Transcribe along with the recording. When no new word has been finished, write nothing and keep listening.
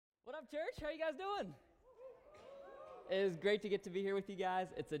up, church? How you guys doing? It is great to get to be here with you guys.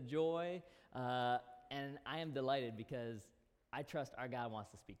 It's a joy, and I am delighted because I trust our God wants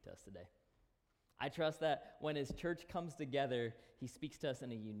to speak to us today. I trust that when His church comes together, He speaks to us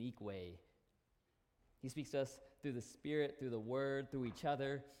in a unique way. He speaks to us through the Spirit, through the Word, through each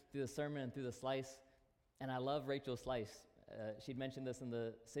other, through the sermon, and through the slice. And I love Rachel's slice. She'd mentioned this in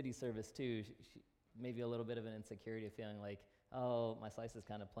the city service too. She maybe a little bit of an insecurity, feeling like, oh, my slice is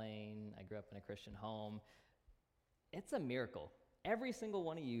kind of plain. I grew up in a Christian home. It's a miracle. Every single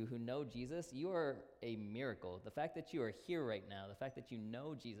one of you who know Jesus, you are a miracle. The fact that you are here right now, the fact that you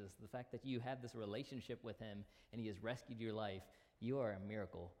know Jesus, the fact that you have this relationship with Him and He has rescued your life, you are a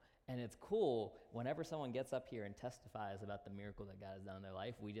miracle. And it's cool whenever someone gets up here and testifies about the miracle that God has done in their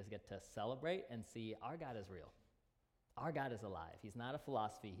life, we just get to celebrate and see our God is real. Our God is alive. He's not a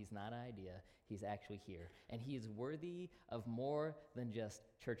philosophy. He's not an idea. He's actually here. And He is worthy of more than just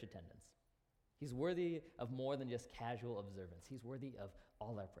church attendance. He's worthy of more than just casual observance. He's worthy of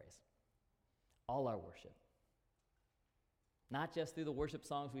all our praise, all our worship. Not just through the worship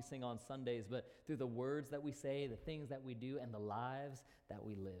songs we sing on Sundays, but through the words that we say, the things that we do, and the lives that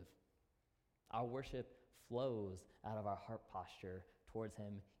we live. Our worship flows out of our heart posture towards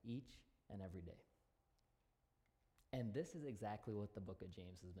Him each and every day. And this is exactly what the book of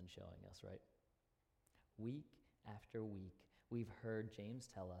James has been showing us, right? Week after week, we've heard James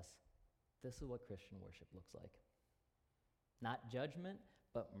tell us this is what Christian worship looks like. Not judgment,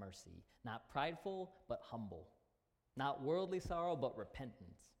 but mercy. Not prideful, but humble. Not worldly sorrow, but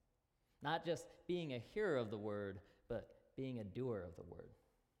repentance. Not just being a hearer of the word, but being a doer of the word.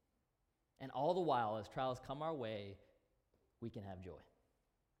 And all the while, as trials come our way, we can have joy.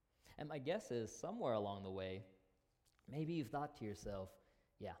 And my guess is somewhere along the way, maybe you've thought to yourself,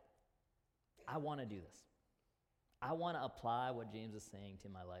 yeah, I want to do this. I want to apply what James is saying to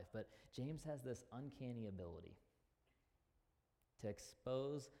my life, but James has this uncanny ability to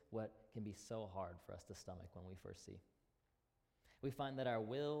expose what can be so hard for us to stomach when we first see. We find that our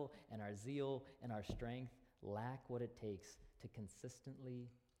will and our zeal and our strength lack what it takes to consistently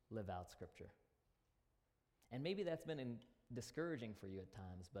live out Scripture. And maybe that's been discouraging for you at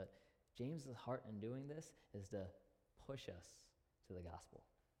times, but James's heart in doing this is to push us to the gospel.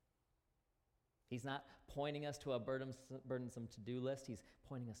 He's not pointing us to a burdensome to-do list. He's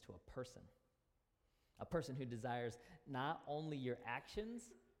pointing us to a person who desires not only your actions,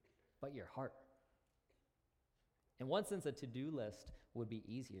 but your heart. In one sense, a to-do list would be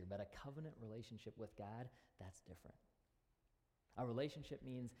easier, but a covenant relationship with God, that's different. A relationship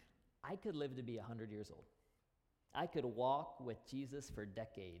means I could live to be 100 years old. I could walk with Jesus for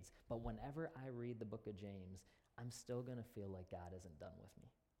decades, but whenever I read the book of James, I'm still going to feel like God isn't done with me.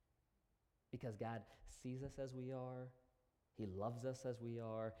 Because God sees us as we are, He loves us as we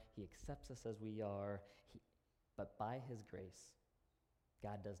are, He accepts us as we are, but by His grace,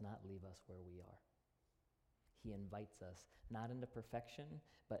 God does not leave us where we are. He invites us not into perfection,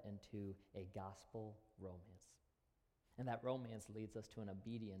 but into a gospel romance. And that romance leads us to an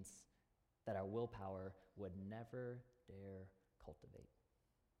obedience that our willpower would never dare cultivate.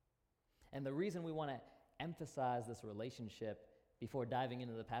 And the reason we want to emphasize this relationship before diving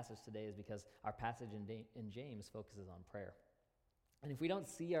into the passage today is because our passage in James focuses on prayer. And if we don't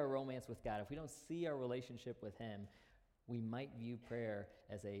see our romance with God, if we don't see our relationship with Him, we might view prayer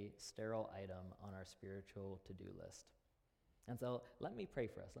as a sterile item on our spiritual to-do list. And so let me pray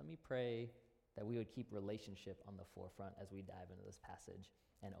for us. Let me pray that we would keep relationship on the forefront as we dive into this passage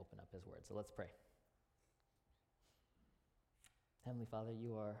and open up His word. So let's pray. Heavenly Father,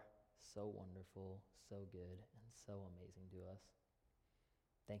 You are so wonderful, so good, and so amazing to us.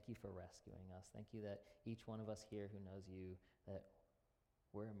 Thank You for rescuing us. Thank You that each one of us here who knows You, that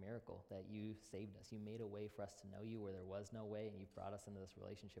we're a miracle, that You saved us. You made a way for us to know You where there was no way, and You've brought us into this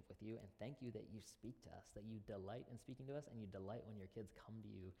relationship with You. And thank You that You speak to us, that You delight in speaking to us, and You delight when Your kids come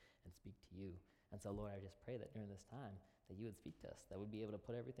to You and speak to You. And so, Lord, I just pray that during this time that You would speak to us, that we'd be able to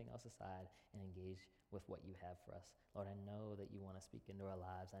put everything else aside and engage with what You have for us. Lord, I know that You want to speak into our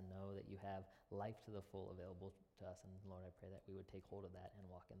lives. I know that You have life to the full available to us. And Lord, I pray that we would take hold of that and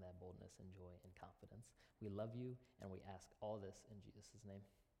walk in that boldness and joy and confidence. We love You, and we ask all this in Jesus' name.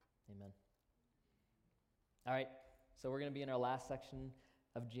 Amen. All right, so we're going to be in our last section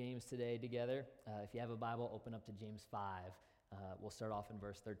of James today together. If you have a Bible, open up to James 5. We'll start off in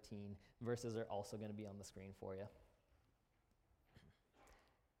verse 13. Verses are also going to be on the screen for you.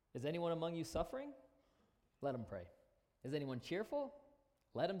 Is anyone among you suffering? Let him pray. Is anyone cheerful?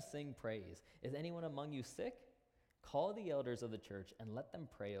 Let him sing praise. Is anyone among you sick? Call the elders of the church and let them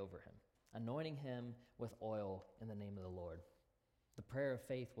pray over him, anointing him with oil in the name of the Lord. The prayer of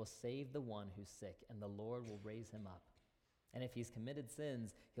faith will save the one who's sick, and the Lord will raise him up. And if he's committed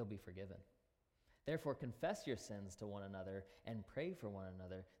sins, he'll be forgiven. Therefore, confess your sins to one another and pray for one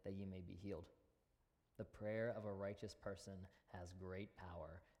another that you may be healed. The prayer of a righteous person has great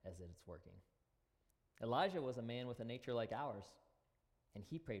power as it is working. Elijah was a man with a nature like ours, and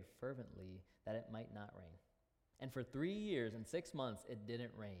he prayed fervently that it might not rain. And for 3 years and 6 months it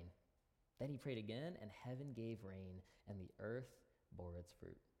didn't rain. Then he prayed again, and heaven gave rain, and the earth bore its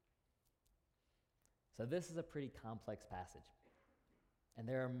fruit. So this is a pretty complex passage. And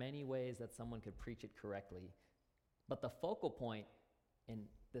there are many ways that someone could preach it correctly. But the focal point in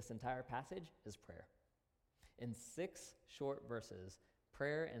this entire passage is prayer. In 6 short verses,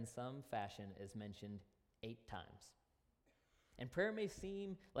 prayer in some fashion is mentioned 8 times. And prayer may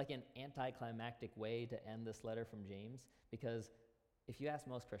seem like an anticlimactic way to end this letter from James, because if you ask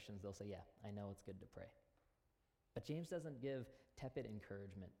most Christians, they'll say, yeah, I know it's good to pray. But James doesn't give tepid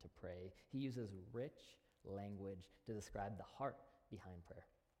encouragement to pray. He uses rich language to describe the heart behind prayer.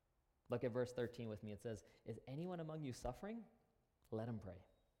 Look at verse 13 with me. It says, is anyone among you suffering? Let him pray.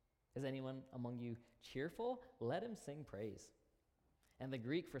 Is anyone among you cheerful? Let him sing praise. And the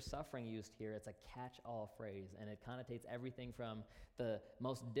Greek for suffering used here, it's a catch-all phrase, and it connotates everything from the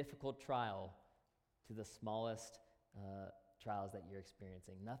most difficult trial to the smallest trials that you're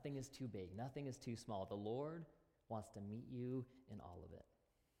experiencing. Nothing is too big. Nothing is too small. The Lord wants to meet you in all of it.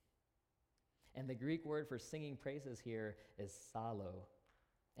 And the Greek word for singing praises here is psallo,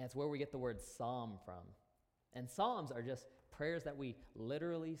 and it's where we get the word psalm from. And psalms are just prayers that we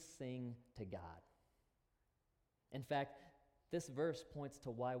literally sing to God. In fact, this verse points to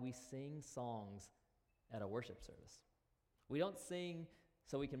why we sing songs at a worship service. We don't sing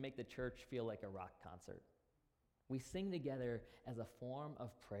so we can make the church feel like a rock concert. We sing together as a form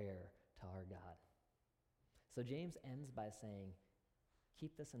of prayer to our God. So James ends by saying,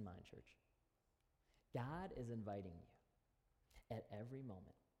 keep this in mind, church. God is inviting you at every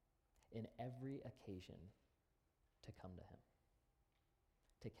moment, in every occasion, to come to him,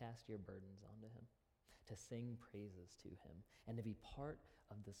 to cast your burdens onto him, to sing praises to him, and to be part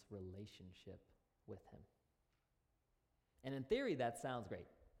of this relationship with him. And in theory, that sounds great.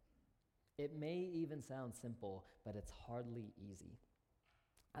 It may even sound simple, but it's hardly easy.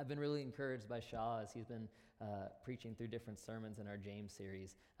 I've been really encouraged by Shaw as he's been preaching through different sermons in our James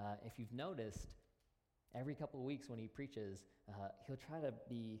series. If you've noticed, every couple of weeks when he preaches, he'll try to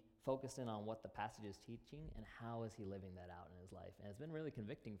be focused in on what the passage is teaching and how is he living that out in his life. And it's been really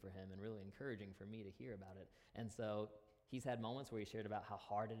convicting for him and really encouraging for me to hear about it. And so he's had moments where he shared about how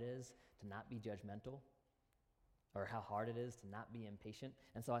hard it is to not be judgmental, or how hard it is to not be impatient.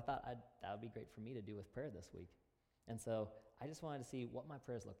 And so I thought that would be great for me to do with prayer this week. And so I just wanted to see what my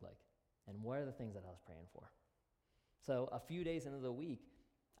prayers look like and what are the things that I was praying for. So a few days into the week,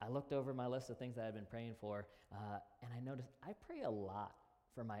 I looked over my list of things that I've been praying for, and I noticed I pray a lot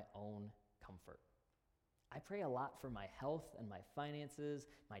for my own comfort. I pray a lot for my health and my finances,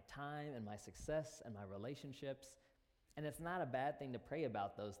 my time and my success and my relationships. And it's not a bad thing to pray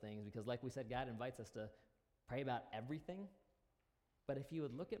about those things because, like we said, God invites us to pray about everything. But if you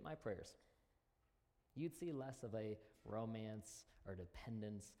would look at my prayers, you'd see less of a romance or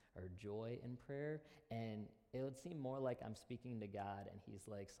dependence or joy in prayer, and it would seem more like I'm speaking to God and he's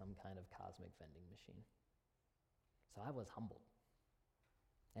like some kind of cosmic vending machine. So I was humbled.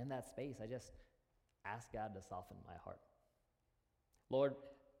 In that space, I just asked God to soften my heart. Lord,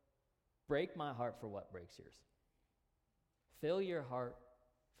 break my heart for what breaks yours.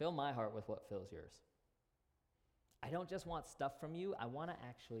 Fill my heart with what fills yours. I don't just want stuff from you, I want to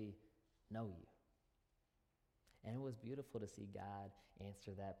actually know you. And it was beautiful to see God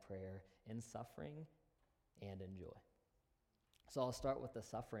answer that prayer in suffering and in joy. So I'll start with the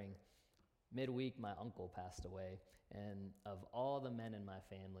suffering. Midweek, my uncle passed away, and of all the men in my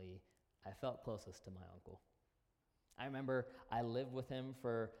family, I felt closest to my uncle. I remember I lived with him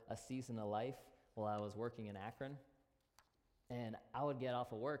for a season of life while I was working in Akron, and I would get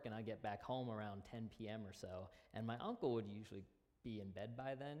off of work and I'd get back home around 10 p.m. or so, and my uncle would usually be in bed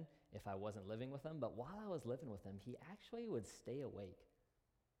by then if I wasn't living with him, but while I was living with him, he actually would stay awake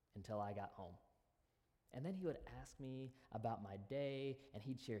until I got home. And then he would ask me about my day, and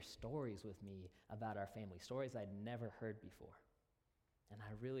he'd share stories with me about our family, stories I'd never heard before. And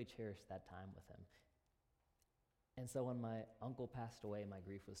I really cherished that time with him. And so when my uncle passed away, my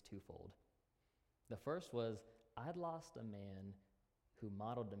grief was twofold. The first was I'd lost a man who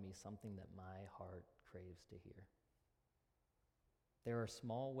modeled to me something that my heart craves to hear. There are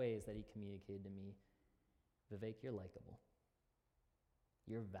small ways that he communicated to me, Vivek, you're likable.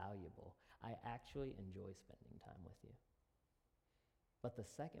 You're valuable. I actually enjoy spending time with you. But the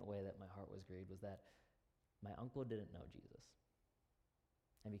second way that my heart was grieved was that my uncle didn't know Jesus.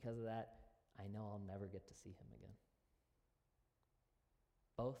 And because of that, I know I'll never get to see him again.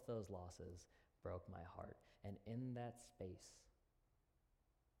 Both those losses broke my heart. And in that space,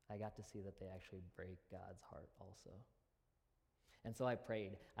 I got to see that they actually break God's heart also. And so I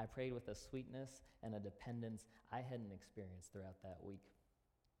prayed. I prayed with a sweetness and a dependence I hadn't experienced throughout that week.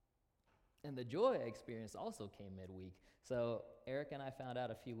 And the joy I experienced also came midweek. So Eric and I found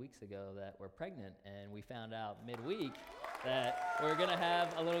out a few weeks ago that we're pregnant, and we found out midweek that we're going to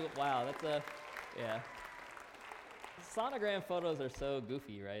have a little, wow, yeah. Sonogram photos are so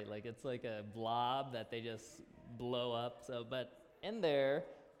goofy, right? Like it's like a blob that they just blow up. So, but in there,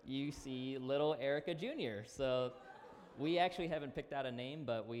 you see little Erica Jr. So we actually haven't picked out a name,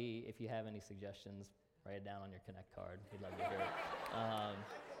 but if you have any suggestions, write it down on your Connect card. We'd love to hear it.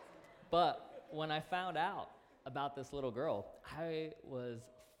 But when I found out about this little girl, I was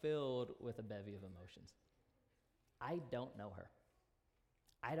filled with a bevy of emotions. I don't know her.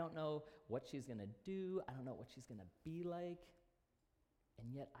 I don't know what she's going to do. I don't know what she's going to be like.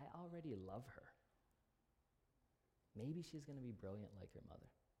 And yet I already love her. Maybe she's going to be brilliant like her mother.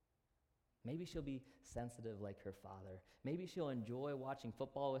 Maybe she'll be sensitive like her father. Maybe she'll enjoy watching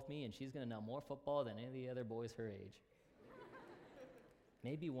football with me, and she's going to know more football than any of the other boys her age.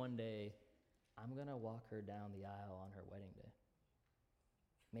 Maybe one day I'm going to walk her down the aisle on her wedding day.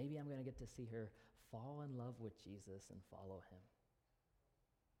 Maybe I'm going to get to see her fall in love with Jesus and follow him.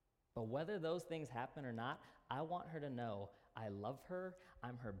 But whether those things happen or not, I want her to know I love her,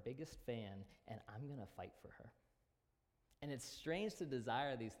 I'm her biggest fan, and I'm going to fight for her. And it's strange to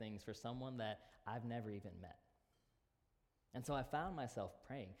desire these things for someone that I've never even met. And so I found myself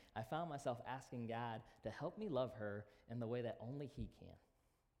praying. I found myself asking God to help me love her in the way that only he can.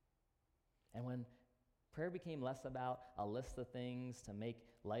 And when prayer became less about a list of things to make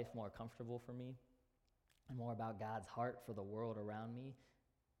life more comfortable for me and more about God's heart for the world around me,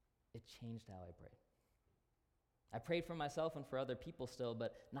 it changed how I prayed. I prayed for myself and for other people still,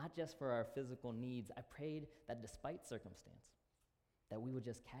 but not just for our physical needs. I prayed that despite circumstance, that we would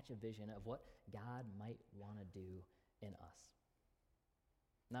just catch a vision of what God might want to do in us.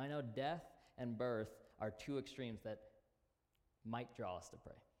 Now I know death and birth are two extremes that might draw us to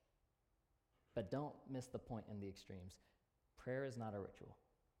pray. But don't miss the point in the extremes. Prayer is not a ritual.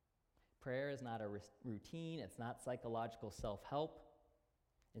 Prayer is not a routine. It's not psychological self-help.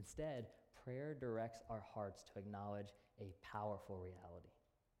 Instead, prayer directs our hearts to acknowledge a powerful reality.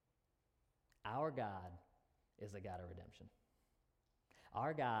 Our God is a God of redemption.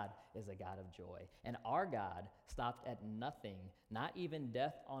 Our God is a God of joy. And our God stopped at nothing, not even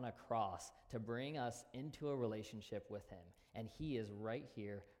death on a cross, to bring us into a relationship with him. And he is right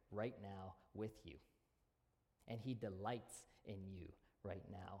here, right now, with you. And he delights in you right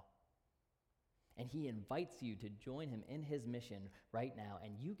now. And he invites you to join him in his mission right now,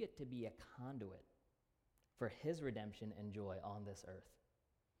 and you get to be a conduit for his redemption and joy on this earth.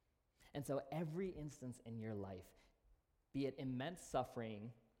 And so every instance in your life, be it immense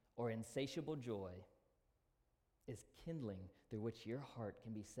suffering or insatiable joy, is kindling through which your heart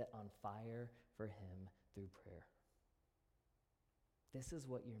can be set on fire for him through prayer. This is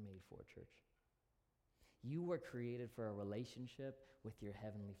what you're made for, church. You were created for a relationship with your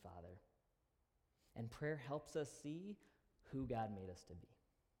heavenly Father. And prayer helps us see who God made us to be.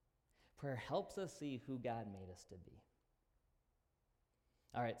 Prayer helps us see who God made us to be.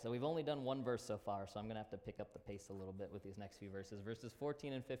 All right, so we've only done one verse so far, so I'm going to have to pick up the pace a little bit with these next few verses. Verses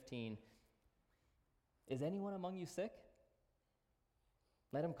 14 and 15. Is anyone among you sick?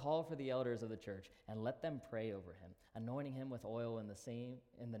 Let him call for the elders of the church, and let them pray over him, anointing him with oil in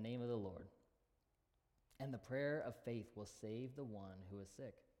the name of the Lord. And the prayer of faith will save the one who is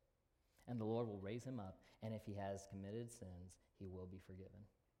sick. And the Lord will raise him up, and if he has committed sins, he will be forgiven.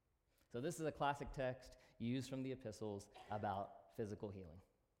 So this is a classic text used from the epistles about physical healing.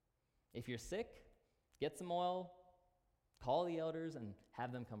 If you're sick, get some oil, call the elders, and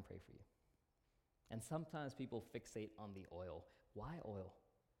have them come pray for you. And sometimes people fixate on the oil. Why oil?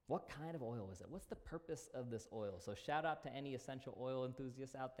 What kind of oil is it? What's the purpose of this oil? So shout out to any essential oil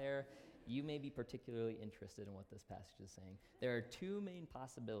enthusiasts out there. You may be particularly interested in what this passage is saying. There are two main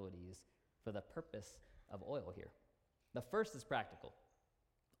possibilities for the purpose of oil here. The first is practical.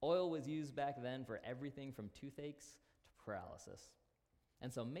 Oil was used back then for everything from toothaches to paralysis.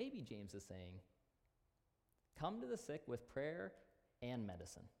 And so maybe James is saying, come to the sick with prayer and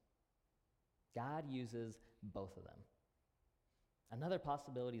medicine. God uses both of them. Another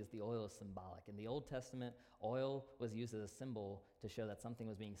possibility is the oil is symbolic. In the Old Testament, oil was used as a symbol to show that something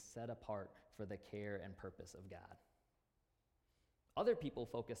was being set apart for the care and purpose of God. Other people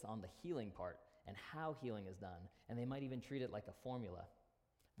focus on the healing part and how healing is done, and they might even treat it like a formula.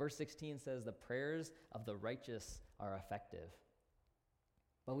 Verse 16 says, the prayers of the righteous are effective.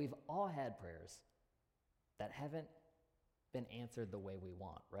 But we've all had prayers that haven't been answered the way we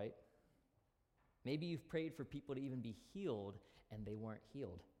want, right? Maybe you've prayed for people to even be healed, and they weren't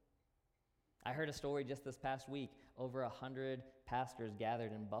healed. I heard a story just this past week. Over 100 pastors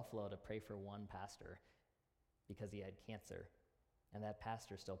gathered in Buffalo to pray for one pastor because he had cancer, and that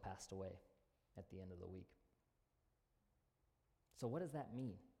pastor still passed away at the end of the week. So what does that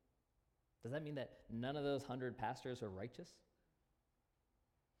mean? Does that mean that none of those 100 pastors are righteous?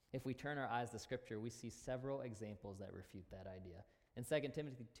 If we turn our eyes to Scripture, we see several examples that refute that idea. In 2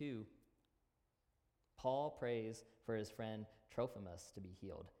 Timothy 2, Paul prays for his friend Trophimus to be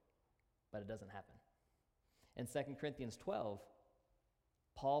healed, but it doesn't happen. In 2 Corinthians 12,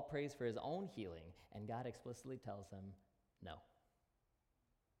 Paul prays for his own healing, and God explicitly tells him no.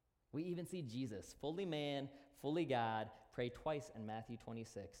 We even see Jesus, fully man, fully God, pray twice in Matthew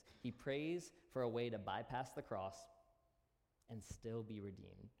 26. He prays for a way to bypass the cross and still be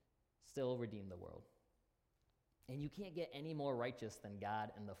redeemed, still redeem the world. And you can't get any more righteous than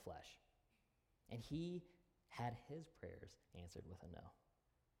God in the flesh. And he had his prayers answered with a no.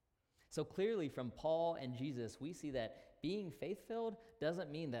 So clearly from Paul and Jesus, we see that being faith-filled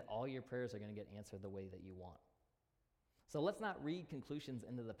doesn't mean that all your prayers are going to get answered the way that you want. So let's not read conclusions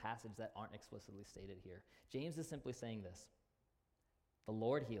into the passage that aren't explicitly stated here. James is simply saying this: the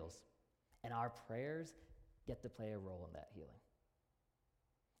Lord heals, and our prayers get to play a role in that healing.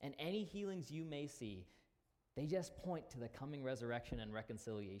 And any healings you may see, they just point to the coming resurrection and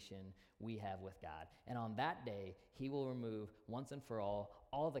reconciliation we have with God. And on that day, he will remove once and for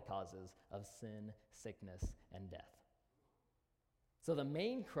all the causes of sin, sickness, and death. So the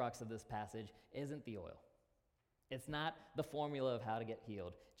main crux of this passage isn't the oil. It's not the formula of how to get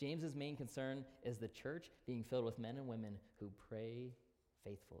healed. James's main concern is the church being filled with men and women who pray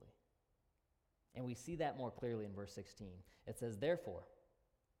faithfully. And we see that more clearly in verse 16. It says, therefore,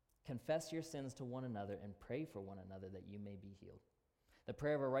 confess your sins to one another and pray for one another that you may be healed. The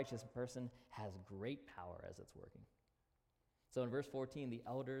prayer of a righteous person has great power as it's working. So in verse 14, the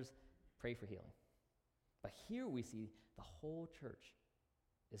elders pray for healing. But here we see the whole church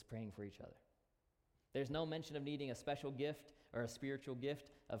is praying for each other. There's no mention of needing a special gift or a spiritual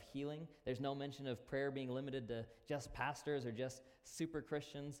gift of healing. There's no mention of prayer being limited to just pastors or just super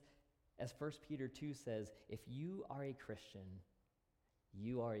Christians. As 1 Peter 2 says, if you are a Christian,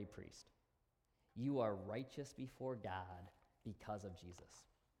 you are a priest. You are righteous before God because of Jesus.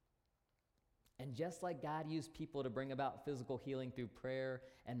 And just like God used people to bring about physical healing through prayer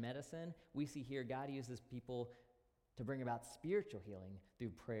and medicine, we see here God uses people to bring about spiritual healing through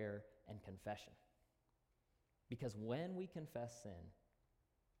prayer and confession. Because when we confess sin,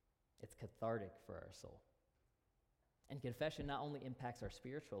 it's cathartic for our soul. And confession not only impacts our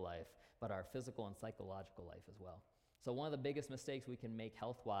spiritual life, but our physical and psychological life as well. So one of the biggest mistakes we can make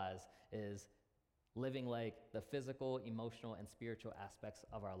health-wise is living like the physical, emotional, and spiritual aspects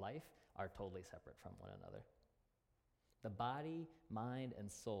of our life are totally separate from one another. The body, mind, and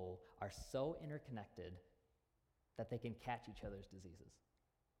soul are so interconnected that they can catch each other's diseases.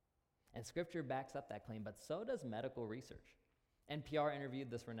 And Scripture backs up that claim, but so does medical research. NPR interviewed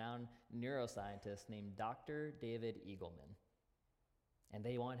this renowned neuroscientist named Dr. David Eagleman, and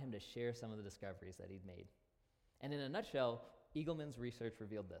they wanted him to share some of the discoveries that he'd made. And in a nutshell, Eagleman's research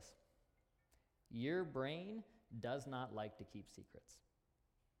revealed this: your brain does not like to keep secrets.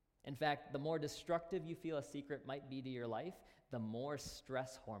 In fact, the more destructive you feel a secret might be to your life, the more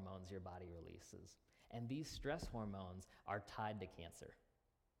stress hormones your body releases. And these stress hormones are tied to cancer.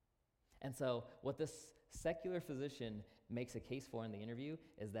 And so what this secular physician makes a case for in the interview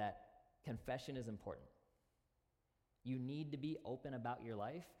is that confession is important. You need to be open about your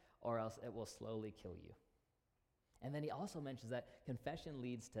life, or else it will slowly kill you. And then he also mentions that confession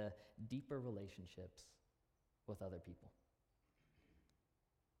leads to deeper relationships with other people.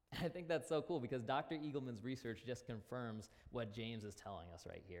 I think that's so cool because Dr. Eagleman's research just confirms what James is telling us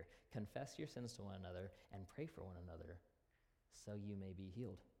right here. Confess your sins to one another and pray for one another so you may be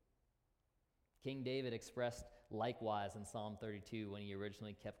healed. King David expressed likewise in Psalm 32 when he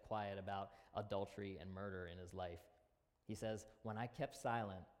originally kept quiet about adultery and murder in his life. He says, when I kept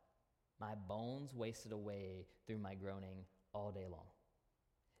silent, my bones wasted away through my groaning all day long.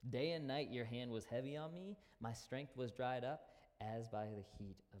 Day and night your hand was heavy on me. My strength was dried up as by the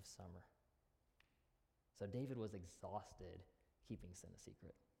heat of summer. So David was exhausted keeping sin a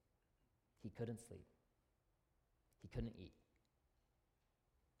secret. He couldn't sleep. He couldn't eat.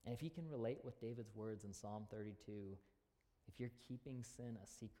 And if you can relate with David's words in Psalm 32, if you're keeping sin a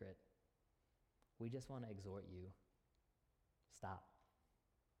secret, we just want to exhort you. Stop.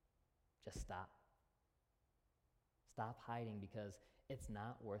 Just stop. Stop hiding because it's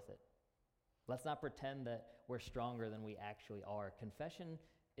not worth it. Let's not pretend that we're stronger than we actually are. Confession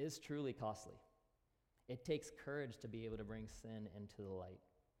is truly costly. It takes courage to be able to bring sin into the light.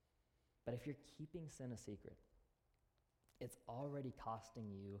 But if you're keeping sin a secret, it's already costing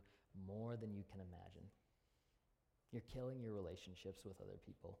you more than you can imagine. You're killing your relationships with other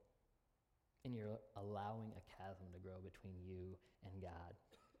people, and you're allowing a chasm to grow between you and God.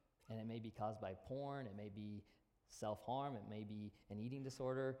 And it may be caused by porn, it may be self-harm, it may be an eating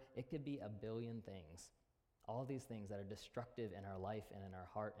disorder, it could be a billion things. All these things that are destructive in our life and in our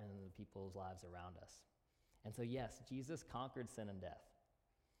heart and in the people's lives around us. And so yes, Jesus conquered sin and death,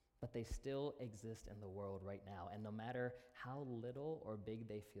 but they still exist in the world right now. And no matter how little or big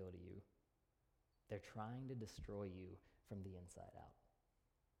they feel to you, they're trying to destroy you from the inside out.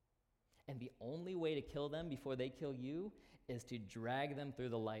 And the only way to kill them before they kill you is to drag them through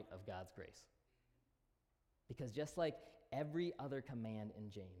the light of God's grace. Because just like every other command in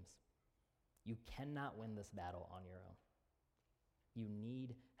James, you cannot win this battle on your own. You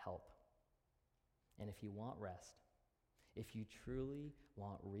need help. And if you want rest, if you truly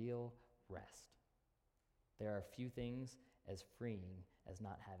want real rest, there are few things as freeing as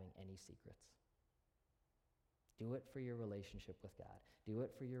not having any secrets. Do it for your relationship with God. Do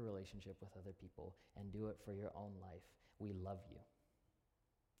it for your relationship with other people, and do it for your own life. We love you.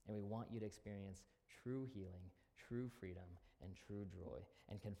 And we want you to experience true healing, true freedom, and true joy.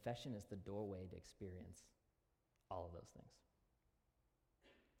 And confession is the doorway to experience all of those things.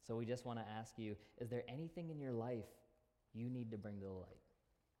 So we just want to ask you, is there anything in your life you need to bring to the light?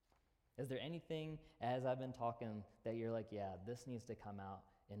 Is there anything, as I've been talking, that you're like, yeah, this needs to come out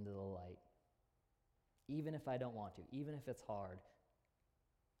into the light? Even if I don't want to, even if it's hard,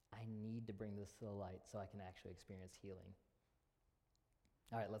 I need to bring this to the light so I can actually experience healing.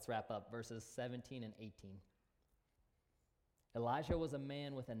 All right, let's wrap up. Verses 17 and 18. Elijah was a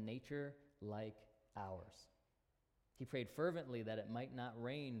man with a nature like ours. He prayed fervently that it might not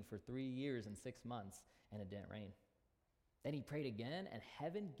rain for 3 years and 6 months, and it didn't rain. Then he prayed again, and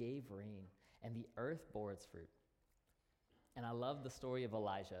heaven gave rain, and the earth bore its fruit. And I love the story of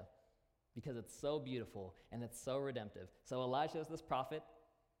Elijah because it's so beautiful and it's so redemptive. So Elijah is this prophet.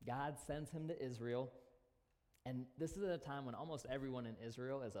 God sends him to Israel. And this is at a time when almost everyone in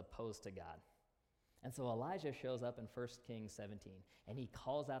Israel is opposed to God. And so Elijah shows up in 1 Kings 17, and he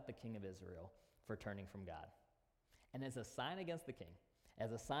calls out the king of Israel for turning from God. And as a sign against the king,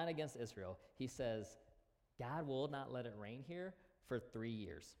 as a sign against Israel, he says, God will not let it rain here for 3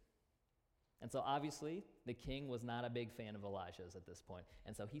 years. And so obviously, the king was not a big fan of Elijah's at this point,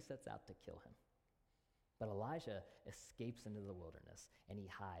 and so he sets out to kill him. But Elijah escapes into the wilderness, and he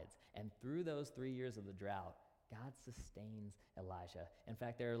hides. And through those 3 years of the drought, God sustains Elijah. In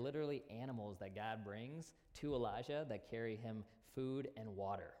fact, there are literally animals that God brings to Elijah that carry him food and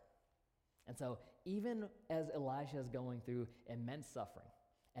water. And so even as Elijah is going through immense suffering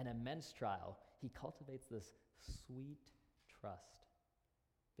and immense trial, he cultivates this sweet trust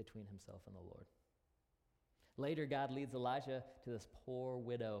between himself and the Lord. Later, God leads Elijah to this poor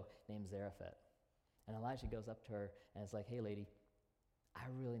widow named Zarephath. And Elijah goes up to her and is like, hey, lady, I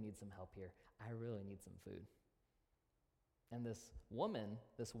really need some help here. I really need some food. And this woman,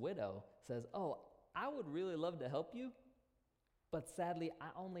 this widow, says, oh, I would really love to help you, but sadly, I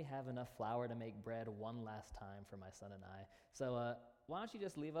only have enough flour to make bread one last time for my son and I. So why don't you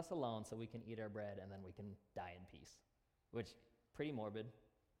just leave us alone so we can eat our bread and then we can die in peace? Which, pretty morbid,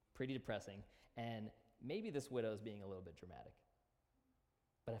 pretty depressing, and maybe this widow is being a little bit dramatic.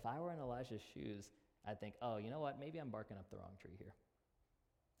 But if I were in Elijah's shoes, I'd think, oh, you know what? Maybe I'm barking up the wrong tree here.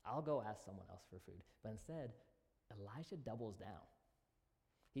 I'll go ask someone else for food. But instead, Elijah doubles down.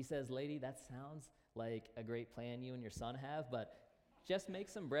 He says, lady, that sounds like a great plan you and your son have, but just make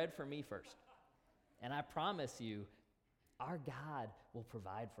some bread for me first. And I promise you, our God will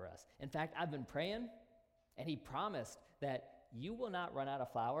provide for us. In fact, I've been praying, and he promised that you will not run out of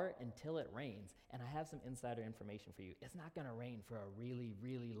flour until it rains. And I have some insider information for you. It's not going to rain for a really,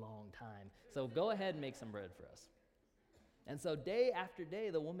 really long time. So go ahead and make some bread for us. And so day after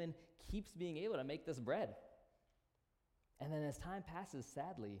day, the woman keeps being able to make this bread. And then as time passes,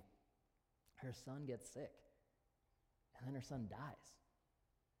 sadly, her son gets sick. And then her son dies.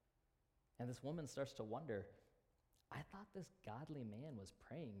 And this woman starts to wonder, I thought this godly man was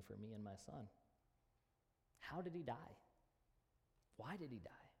praying for me and my son. How did he die? Why did he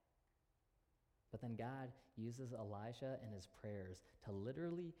die? But then God uses Elijah and his prayers to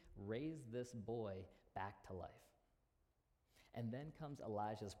literally raise this boy back to life. And then comes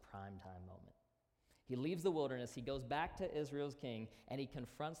Elijah's primetime moment. He leaves the wilderness, he goes back to Israel's king, and he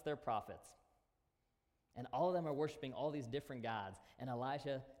confronts their prophets. And all of them are worshiping all these different gods, and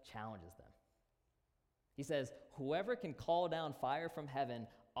Elijah challenges them. He says, whoever can call down fire from heaven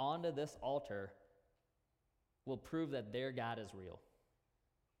onto this altar will prove that their God is real.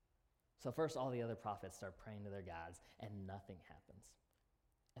 So first, all the other prophets start praying to their gods, and nothing happens.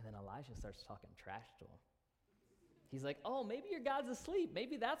 And then Elijah starts talking trash to them. He's like, oh, maybe your God's asleep.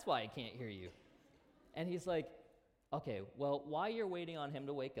 Maybe that's why I can't hear you. And he's like, okay, well, while you're waiting on him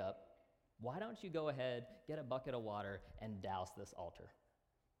to wake up, why don't you go ahead, get a bucket of water, and douse this altar?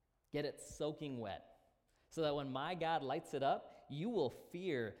 Get it soaking wet, so that when my God lights it up, you will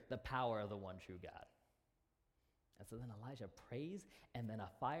fear the power of the one true God. And so then Elijah prays, and then a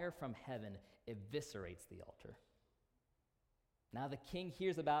fire from heaven eviscerates the altar. Now the king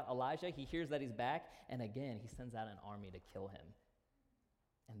hears about Elijah, he hears that he's back, and again he sends out an army to kill him.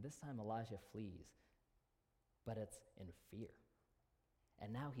 And this time Elijah flees, but it's in fear.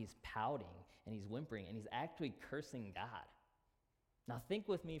 And now he's pouting, and he's whimpering, and he's actually cursing God. Now think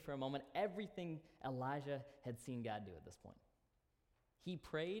with me for a moment, everything Elijah had seen God do at this point. He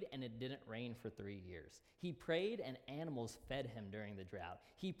prayed and it didn't rain for 3 years. He prayed and animals fed him during the drought.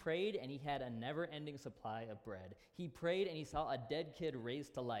 He prayed and he had a never-ending supply of bread. He prayed and he saw a dead kid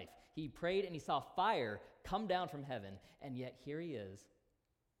raised to life. He prayed and he saw fire come down from heaven. And yet here he is,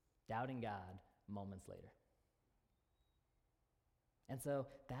 doubting God moments later. And so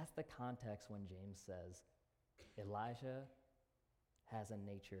that's the context when James says, Elijah has a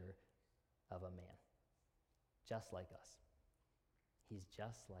nature of a man, just like us. He's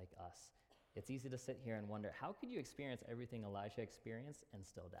just like us. It's easy to sit here and wonder, how could you experience everything Elijah experienced and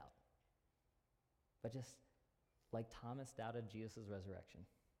still doubt? But just like Thomas doubted Jesus' resurrection,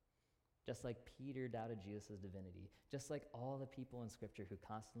 just like Peter doubted Jesus' divinity, just like all the people in Scripture who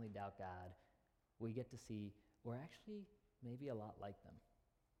constantly doubt God, we get to see we're actually maybe a lot like them.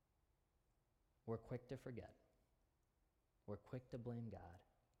 We're quick to forget. We're quick to blame God.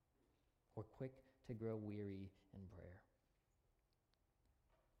 We're quick to grow weary in prayer.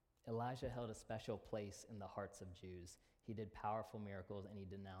 Elijah held a special place in the hearts of Jews. He did powerful miracles and he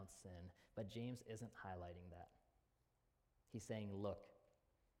denounced sin. But James isn't highlighting that. He's saying, look,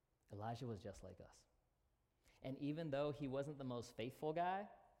 Elijah was just like us. And even though he wasn't the most faithful guy,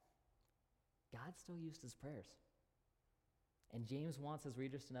 God still used his prayers. And James wants his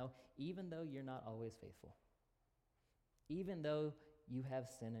readers to know, even though you're not always faithful, even though you have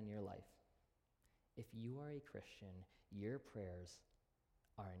sin in your life, if you are a Christian, your prayers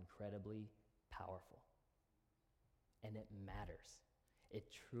are incredibly powerful. And it matters. It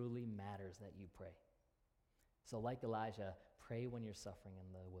truly matters that you pray. So like Elijah, pray when you're suffering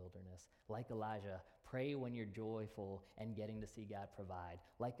in the wilderness. Like Elijah, pray when you're joyful and getting to see God provide.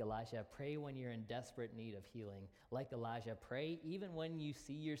 Like Elijah, pray when you're in desperate need of healing. Like Elijah, pray even when you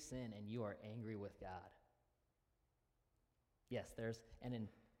see your sin and you are angry with God. Yes, there's an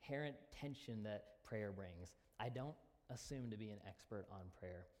inherent tension that prayer brings. I don't assume to be an expert on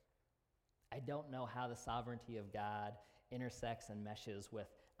prayer. I don't know how the sovereignty of God intersects and meshes with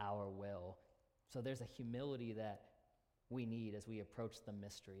our will. So there's a humility that we need as we approach the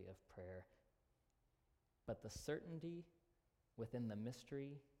mystery of prayer. But the certainty within the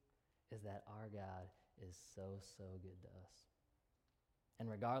mystery is that our God is so, so good to us. And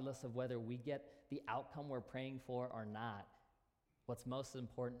regardless of whether we get the outcome we're praying for or not, what's most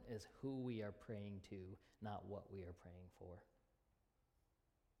important is who we are praying to, not what we are praying for.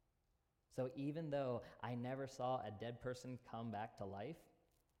 So even though I never saw a dead person come back to life,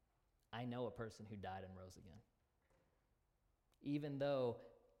 I know a person who died and rose again. Even though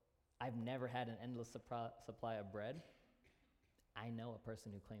I've never had an endless supply of bread, I know a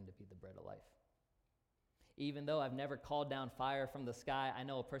person who claimed to be the bread of life. Even though I've never called down fire from the sky, I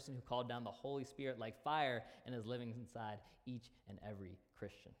know a person who called down the Holy Spirit like fire and is living inside each and every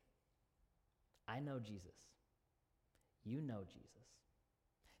Christian. I know Jesus. You know Jesus,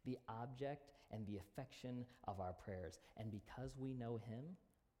 the object and the affection of our prayers. And because we know him,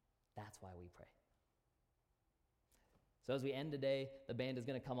 that's why we pray. So as we end today, the band is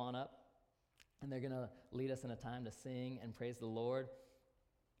going to come on up, and they're going to lead us in a time to sing and praise the Lord.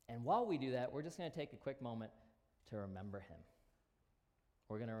 And while we do that, we're just going to take a quick moment to remember him.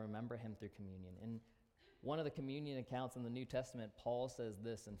 We're going to remember him through communion. In one of the communion accounts in the New Testament, Paul says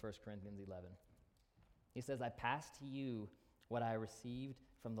this in 1 Corinthians 11. He says, I pass to you what I received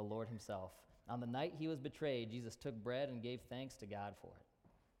from the Lord himself. On the night he was betrayed, Jesus took bread and gave thanks to God for it.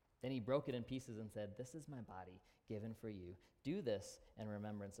 Then he broke it in pieces and said, this is my body given for you. Do this in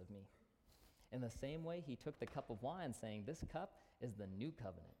remembrance of me. In the same way, he took the cup of wine, saying, "This cup is the new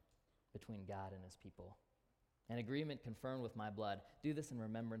covenant between God and his people, an agreement confirmed with my blood. Do this in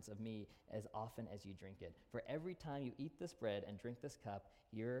remembrance of me as often as you drink it. For every time you eat this bread and drink this cup,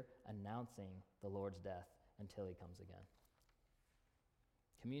 you're announcing the Lord's death until he comes again."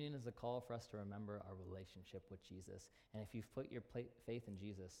 Communion is a call for us to remember our relationship with Jesus. And if you've put your faith in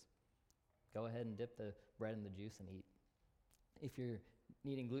Jesus, go ahead and dip the bread in the juice and eat. If you're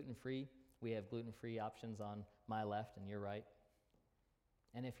needing gluten-free, we have gluten-free options on my left and your right.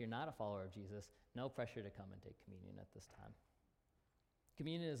 And if you're not a follower of Jesus, no pressure to come and take communion at this time.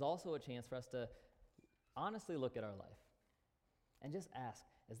 Communion is also a chance for us to honestly look at our life and just ask,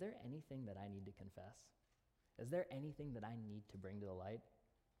 is there anything that I need to confess? Is there anything that I need to bring to the light?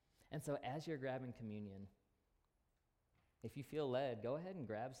 And so as you're grabbing communion, if you feel led, go ahead and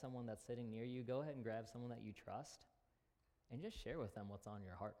grab someone that's sitting near you. Go ahead and grab someone that you trust and just share with them what's on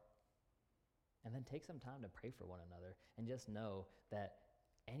your heart. And then take some time to pray for one another and just know that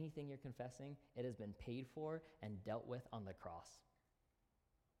anything you're confessing, it has been paid for and dealt with on the cross.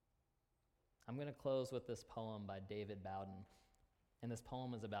 I'm going to close with this poem by David Bowden. And this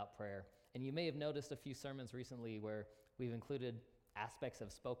poem is about prayer. And you may have noticed a few sermons recently where we've included aspects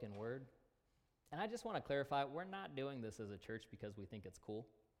of spoken word. And I just want to clarify, we're not doing this as a church because we think it's cool.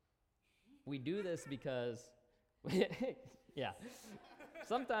 We do this because, yeah,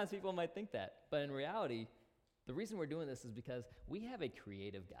 sometimes people might think that. But in reality, the reason we're doing this is because we have a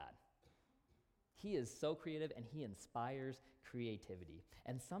creative God. He is so creative and he inspires creativity.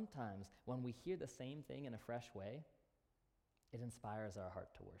 And sometimes when we hear the same thing in a fresh way, it inspires our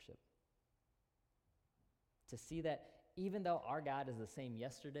heart to worship. To see that even though our God is the same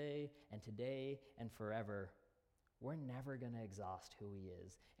yesterday and today and forever, we're never going to exhaust who he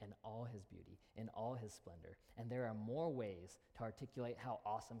is in all his beauty, in all his splendor. And there are more ways to articulate how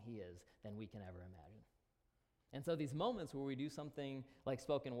awesome he is than we can ever imagine. And so these moments where we do something like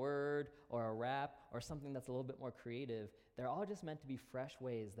spoken word or a rap or something that's a little bit more creative, they're all just meant to be fresh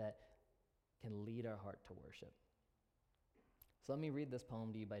ways that can lead our heart to worship. So let me read this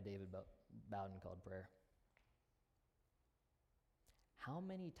poem to you by David Bowden called Prayer. How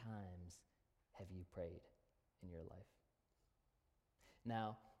many times have you prayed in your life?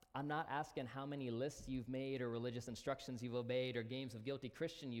 Now, I'm not asking how many lists you've made or religious instructions you've obeyed or games of guilty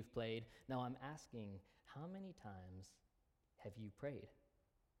Christian you've played. No, I'm asking, how many times have you prayed?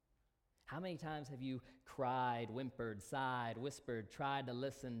 How many times have you cried, whimpered, sighed, whispered, tried to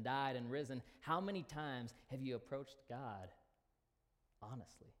listen, died, and risen? How many times have you approached God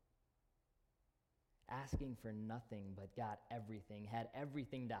honestly? Asking for nothing but got everything, had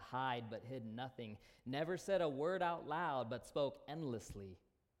everything to hide but hid nothing, never said a word out loud but spoke endlessly,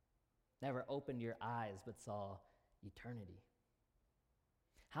 never opened your eyes but saw eternity.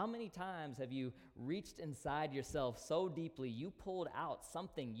 How many times have you reached inside yourself so deeply you pulled out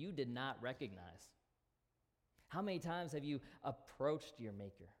something you did not recognize? How many times have you approached your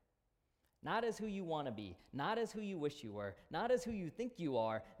Maker? Not as who you want to be, not as who you wish you were, not as who you think you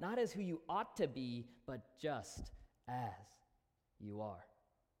are, not as who you ought to be, but just as you are.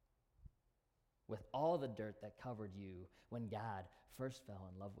 With all the dirt that covered you when God first fell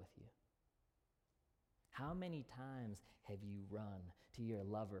in love with you. How many times have you run to your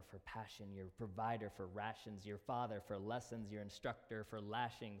lover for passion, your provider for rations, your father for lessons, your instructor for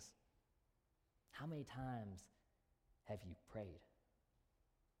lashings? How many times have you prayed?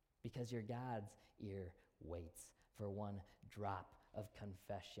 Because your God's ear waits for one drop of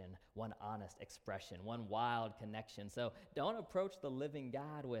confession, one honest expression, one wild connection. So don't approach the living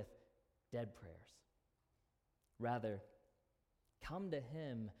God with dead prayers. Rather, come to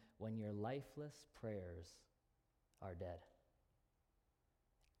him when your lifeless prayers are dead.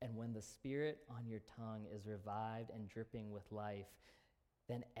 And when the Spirit on your tongue is revived and dripping with life,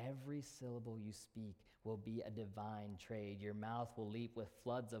 then every syllable you speak will be a divine trade. Your mouth will leap with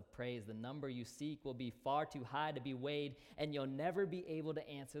floods of praise. The number you seek will be far too high to be weighed, and you'll never be able to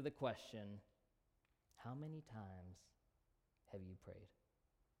answer the question, how many times have you prayed?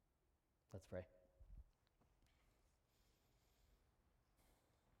 Let's pray.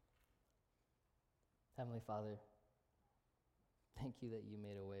 Heavenly Father, thank you that you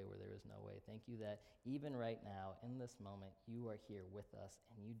made a way where there is no way. Thank you that even right now, in this moment, you are here with us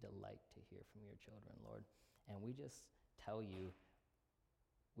and you delight to hear from your children, Lord. And we just tell you,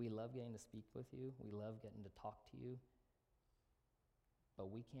 we love getting to speak with you. We love getting to talk to you.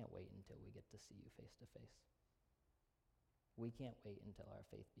 But we can't wait until we get to see you face to face. We can't wait until our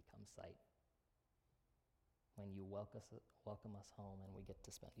faith becomes sight. When you welcome us home and we get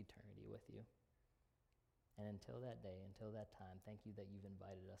to spend eternity with you. And until that day, until that time, thank you that you've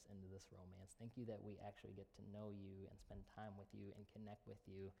invited us into this romance. Thank you that we actually get to know you and spend time with you and connect with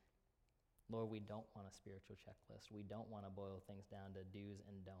you. Lord, we don't want a spiritual checklist. We don't want to boil things down to do's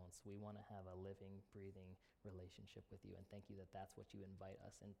and don'ts. We want to have a living, breathing relationship with you. And thank you that that's what you invite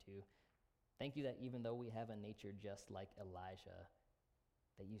us into. Thank you that even though we have a nature just like Elijah,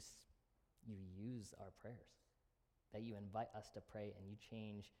 that you use our prayers, that you invite us to pray and you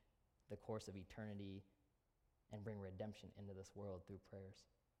change the course of eternity and bring redemption into this world through prayers.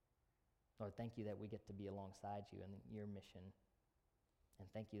 Lord, thank you that we get to be alongside you in your mission. And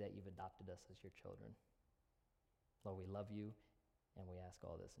thank you that you've adopted us as your children. Lord, we love you, and we ask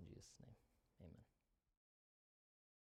all this in Jesus' name. Amen.